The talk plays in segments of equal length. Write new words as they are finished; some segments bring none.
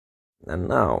And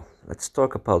now let's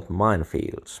talk about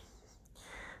minefields.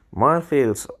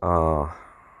 Minefields are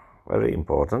very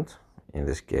important in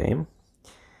this game,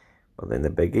 but in the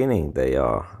beginning they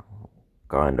are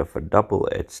kind of a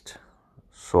double-edged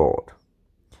sword.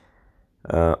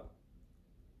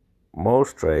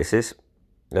 Most races,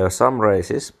 some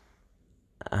races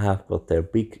have got their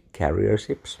big carrier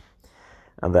ships,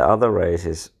 and the other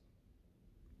races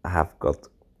have got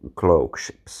cloak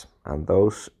ships, and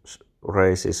those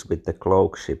races with the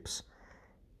cloak ships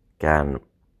can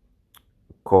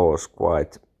cause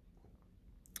quite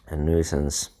a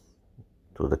nuisance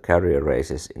to the carrier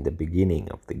races in the beginning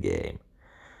of the game.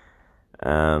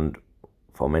 And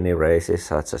for many races,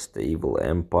 such as the Evil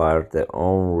Empire, the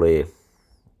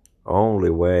only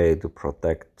way to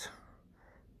protect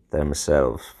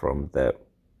themselves from the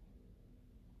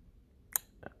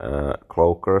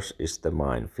cloakers is the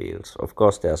minefields. Of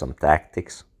course, there are some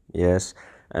tactics, yes,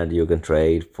 and you can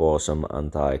trade for some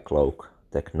anti-cloak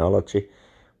technology,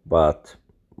 but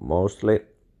mostly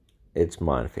it's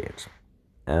minefields.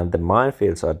 And the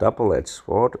minefields are double-edged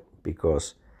sword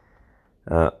because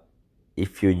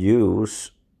if you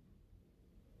use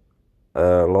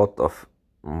a lot of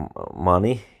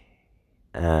money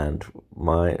and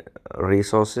my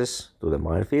resources to the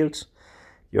minefields,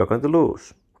 you're going to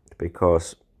lose,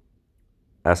 because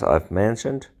as I've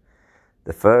mentioned,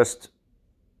 the first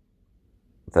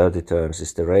 30 turns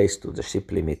is the race to the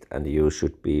ship limit, and you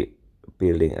should be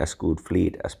building as good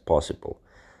fleet as possible.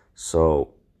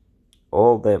 So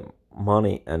all the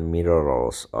money and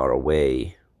minerals are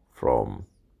away from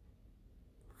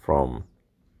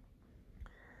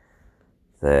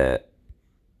the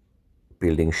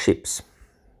building ships.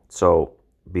 So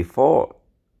before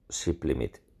ship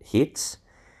limit hits,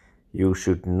 you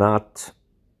should not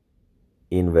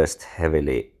invest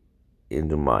heavily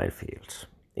into minefields.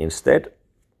 Instead,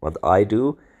 what I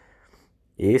do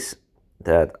is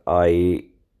that I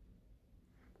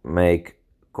make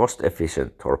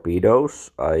cost-efficient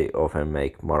torpedoes. I often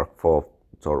make Mark IV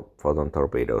photon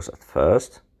torpedoes at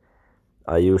first.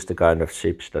 I use the kind of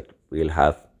ships that will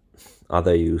have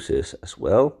other uses as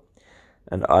well,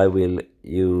 and I will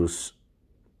use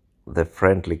the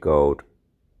friendly code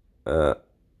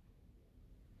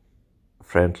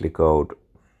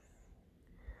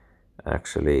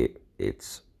actually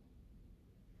it's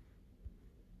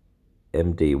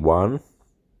MD1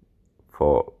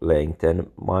 for laying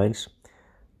 10 mines,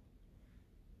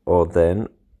 or then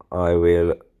I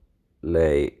will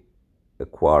lay a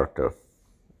quarter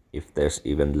if there's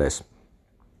even less.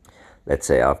 Let's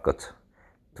say I've got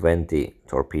 20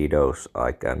 torpedoes,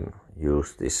 I can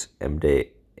use this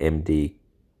MDQ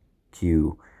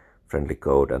friendly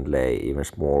code and lay even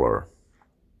smaller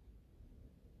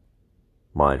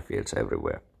minefields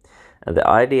everywhere. And the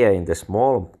idea in the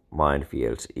small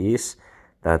minefields is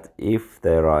that if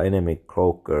there are enemy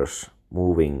cloakers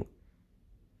moving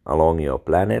along your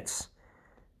planets,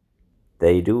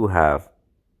 they do have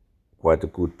quite a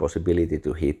good possibility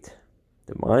to hit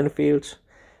the minefields.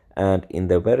 And in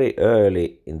the very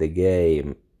early in the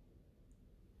game,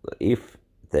 if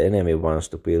the enemy wants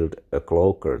to build a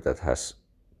cloaker that has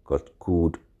got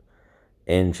good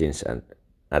engines and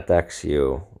attacks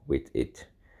you with it,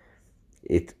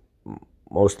 it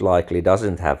most likely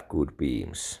doesn't have good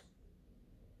beams,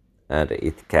 and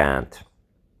it can't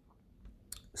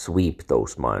sweep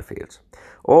those minefields.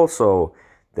 Also,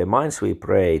 the minesweep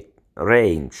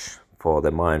range for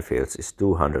the minefields is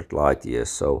 200 light years,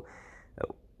 so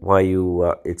why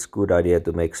it's good idea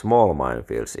to make small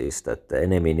minefields is that the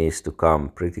enemy needs to come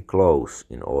pretty close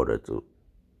in order to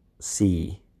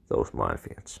see those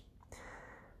minefields.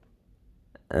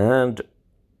 And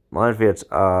minefields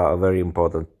are a very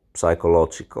important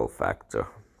psychological factor,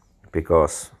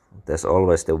 because there's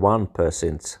always the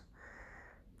 1%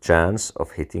 chance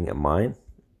of hitting a mine.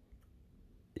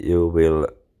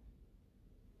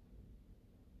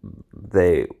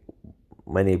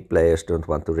 Many players don't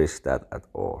want to risk that at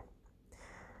all.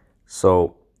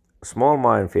 So small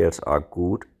minefields are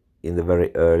good in the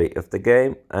very early of the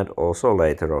game, and also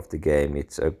later of the game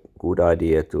it's a good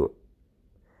idea to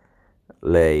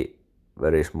lay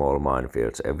very small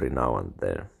minefields every now and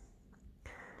then.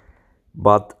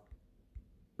 But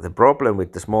the problem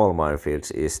with the small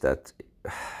minefields is that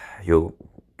you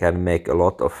can make a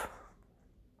lot of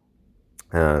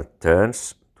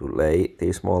turns to lay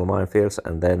these small minefields,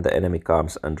 and then the enemy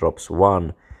comes and drops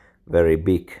one very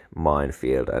big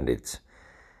minefield, and it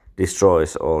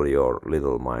destroys all your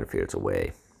little minefields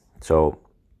away. So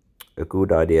a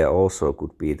good idea also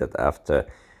could be that after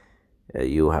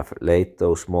you have laid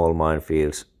those small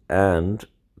minefields and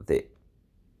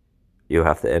you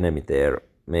have the enemy there,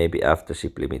 maybe after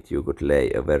ship limit you could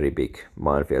lay a very big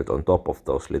minefield on top of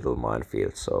those little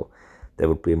minefields, so there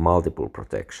would be multiple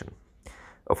protection.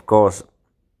 Of course,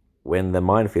 when the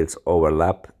minefields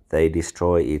overlap, they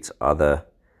destroy each other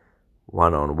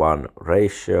one-on-one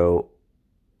ratio,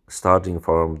 starting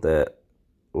from the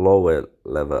lower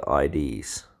level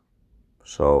IDs.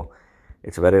 So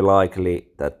it's very likely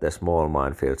that the small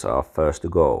minefields are first to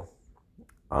go,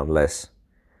 unless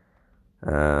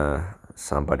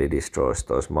somebody destroys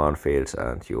those minefields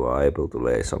and you are able to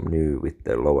lay some new with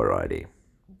the lower ID.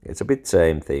 It's a bit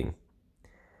same thing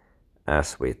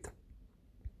as with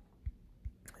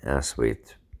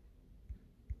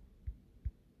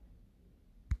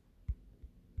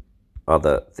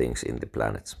other things in the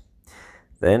planets.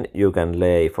 Then you can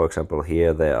lay, for example,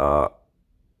 here there are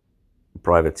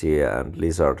privateer and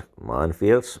lizard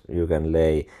minefields. You can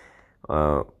lay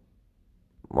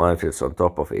minefields on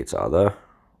top of each other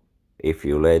if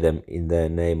you lay them in the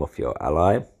name of your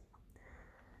ally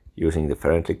using the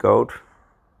friendly code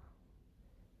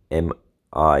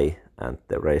MI and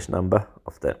the race number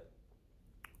of the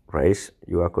race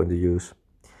you are going to use.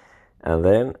 And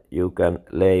then you can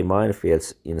lay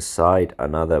minefields inside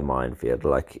another minefield,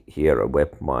 like here a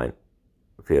web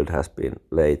minefield has been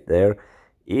laid there.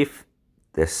 If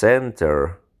the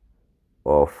center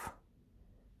of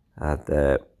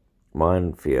the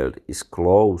minefield is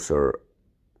closer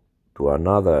to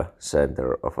another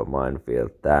center of a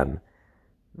minefield than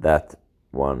that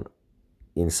one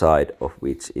inside of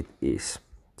which it is.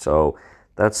 So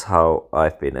that's how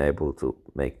I've been able to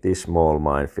make this small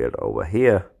minefield over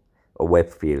here, a web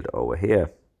field over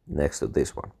here next to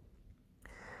this one.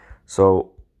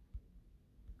 So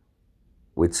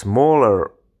with small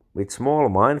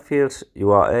minefields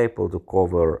you are able to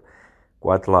cover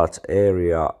quite large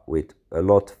area with a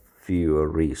lot fewer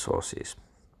resources,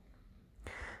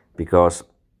 because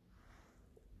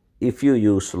if you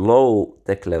use low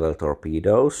tech level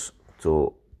torpedoes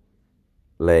to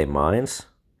lay mines,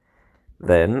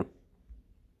 then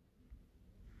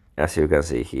as you can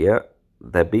see here,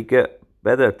 the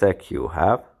better tech you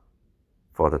have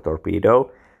for the torpedo,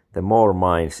 the more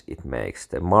mines it makes.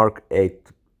 The Mark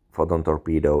 8 photon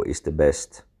torpedo is the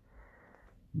best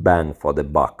bang for the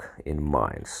buck in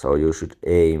mines, so you should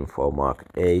aim for Mark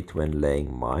 8 when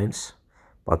laying mines.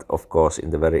 But of course in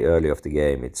the very early of the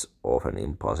game it's often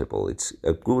impossible. It's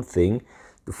a good thing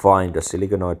to find a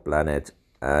siliconoid planet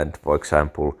and, for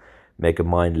example, make a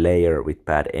mine layer with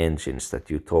pad engines that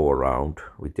you tow around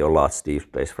with your large deep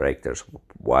space freighters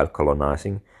while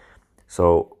colonizing.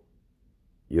 So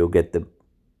you get the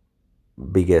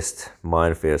biggest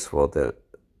minefields for the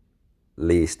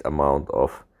least amount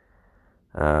of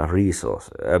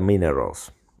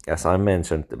minerals. As I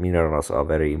mentioned, the minerals are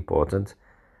very important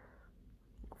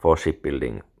for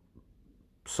shipbuilding.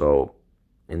 So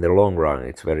in the long run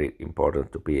it's very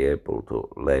important to be able to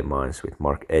lay mines with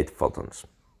Mark 8 photons.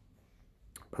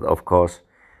 But of course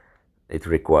it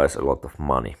requires a lot of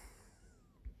money.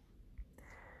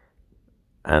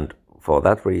 And for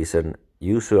that reason,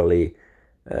 usually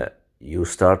you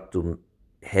start to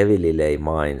heavily lay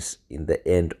mines in the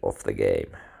end of the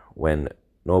game, when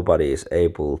nobody is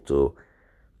able to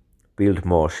build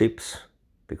more ships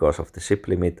because of the ship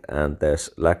limit and there's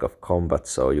lack of combat,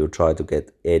 so you try to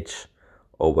get edge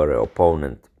over your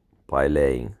opponent by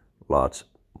laying large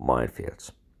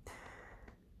minefields.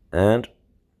 And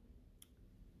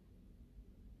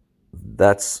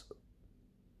that's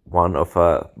one of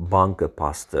a bunker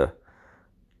buster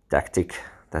tactic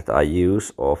that I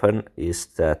use often, is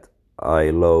that I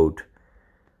load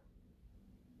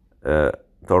a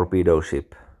torpedo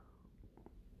ship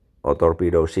or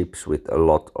torpedo ships with a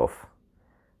lot of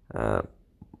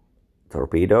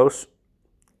torpedoes,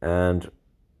 and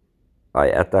I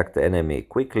attack the enemy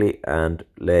quickly and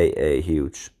lay a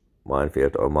huge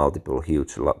minefield or multiple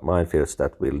huge minefields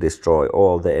that will destroy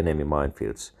all the enemy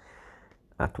minefields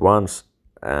at once,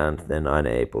 and then I'm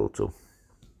able to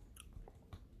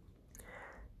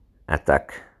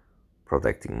attack,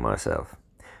 protecting myself.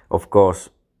 Of course,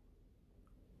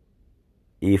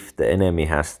 if the enemy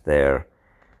has their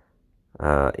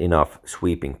enough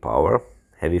sweeping power,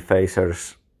 heavy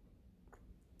phasers,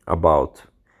 about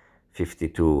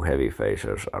 52 heavy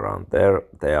phasers around there,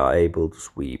 they are able to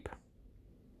sweep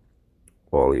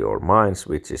all your mines,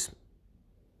 which is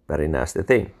very nasty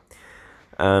thing.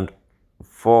 And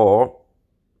for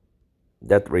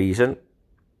that reason,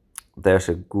 there's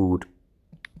a good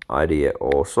idea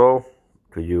also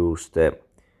to use the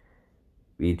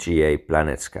VGA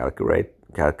planets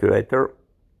calculator.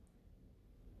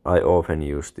 I often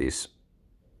use this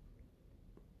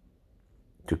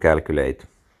to calculate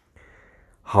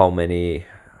how many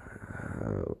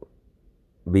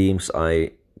beams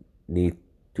I need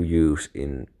to use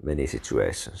in many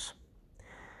situations.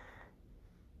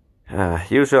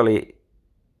 Usually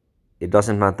it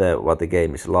doesn't matter what the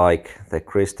game is like, the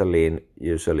crystalline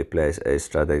usually plays a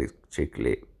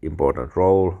strategically important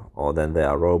role, or then there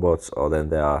are robots, or then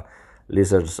there are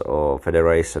lizards or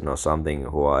federation or something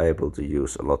who are able to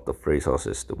use a lot of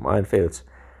resources to minefields,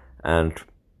 and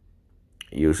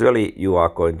usually you are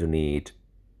going to need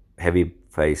heavy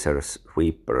phasers,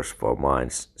 sweepers for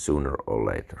mines sooner or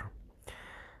later.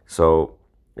 So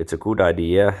it's a good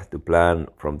idea to plan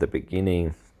from the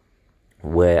beginning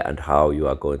where and how you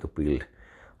are going to build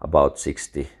about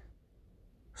 60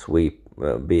 heavy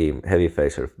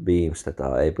phaser beams that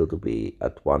are able to be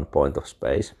at one point of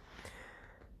space,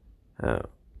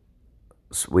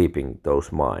 sweeping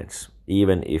those mines.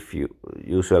 Even if you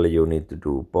need to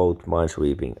do both mine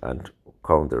sweeping and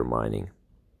counter mining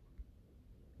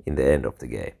in the end of the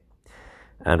game.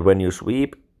 And when you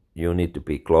sweep, you need to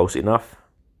be close enough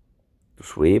to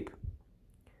sweep,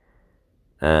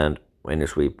 and when you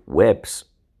sweep webs,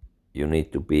 you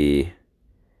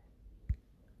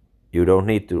don't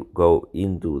need to go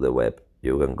into the web.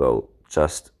 You can go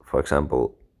just, for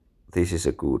example, this is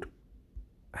a good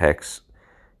hex.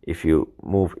 If you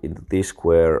move into this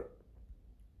square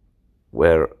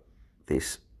where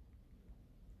this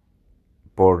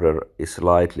border is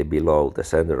slightly below the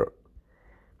center,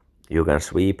 you can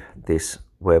sweep this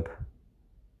web,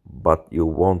 but you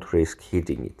won't risk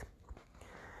hitting it.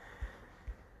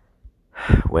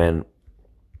 When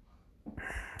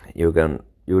you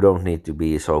don't need to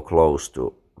be so close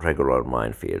to regular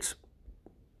minefields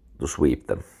to sweep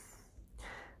them.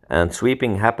 And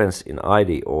sweeping happens in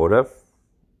ID order,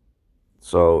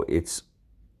 so it's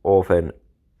often,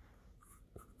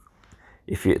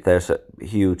 if there's a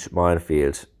huge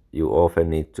minefield, you often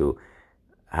need to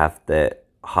have the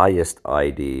highest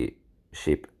ID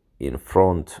ship in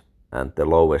front and the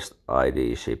lowest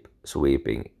ID ship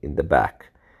sweeping in the back.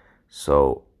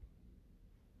 So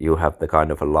you have the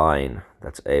kind of a line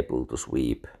that's able to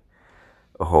sweep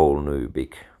a whole new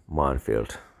big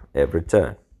minefield every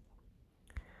turn.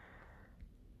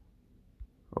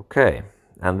 Okay,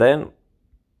 and then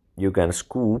you can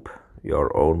scoop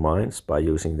your own mines by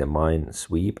using the mine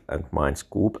sweep and mine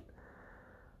scoop.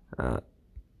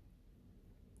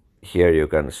 Here you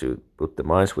can put the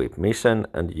mine sweep mission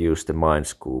and use the mine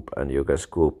scoop, and you can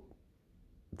scoop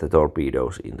the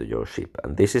torpedoes into your ship.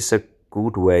 And this is a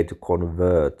good way to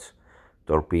convert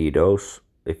torpedoes.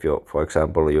 If you, for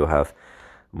example, you have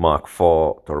Mark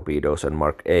 4 torpedoes and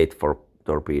Mark 8 for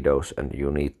torpedoes, and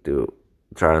you need to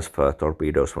transfer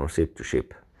torpedoes from ship to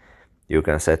ship, you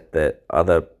can set the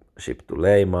other ship to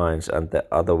lay mines, and the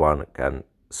other one can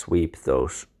sweep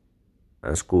those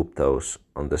and scoop those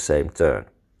on the same turn.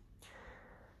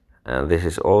 And this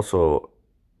is also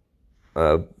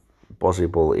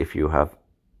possible if you have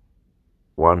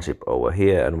one ship over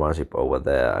here and one ship over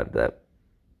there, and the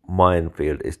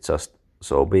minefield is just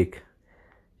so big,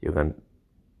 you can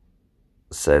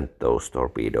send those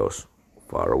torpedoes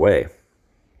far away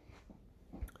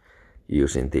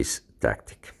using this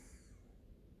tactic.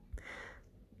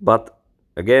 But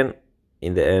again,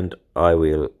 in the end, I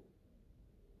will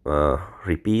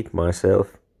repeat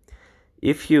myself.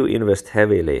 If you invest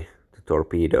heavily to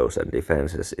torpedoes and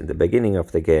defenses in the beginning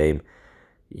of the game,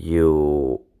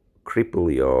 you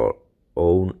cripple your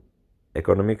own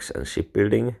economics and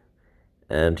shipbuilding,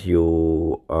 and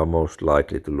you are most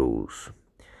likely to lose.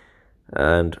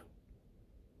 And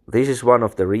this is one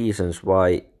of the reasons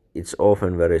why it's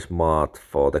often very smart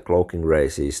for the cloaking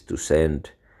races to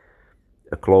send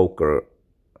a cloaker,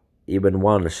 even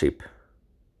one ship,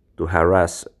 to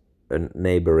harass a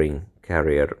neighboring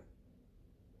carrier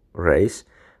race,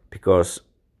 because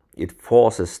it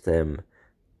forces them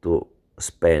to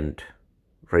spend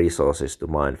resources to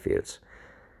minefields.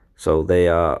 So they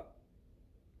are,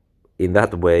 in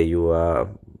that way, you are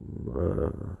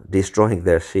destroying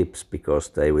their ships, because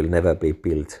they will never be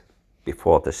built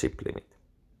before the ship limit.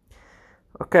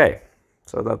 Okay,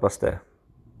 so that was the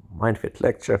minefield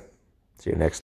lecture. See you next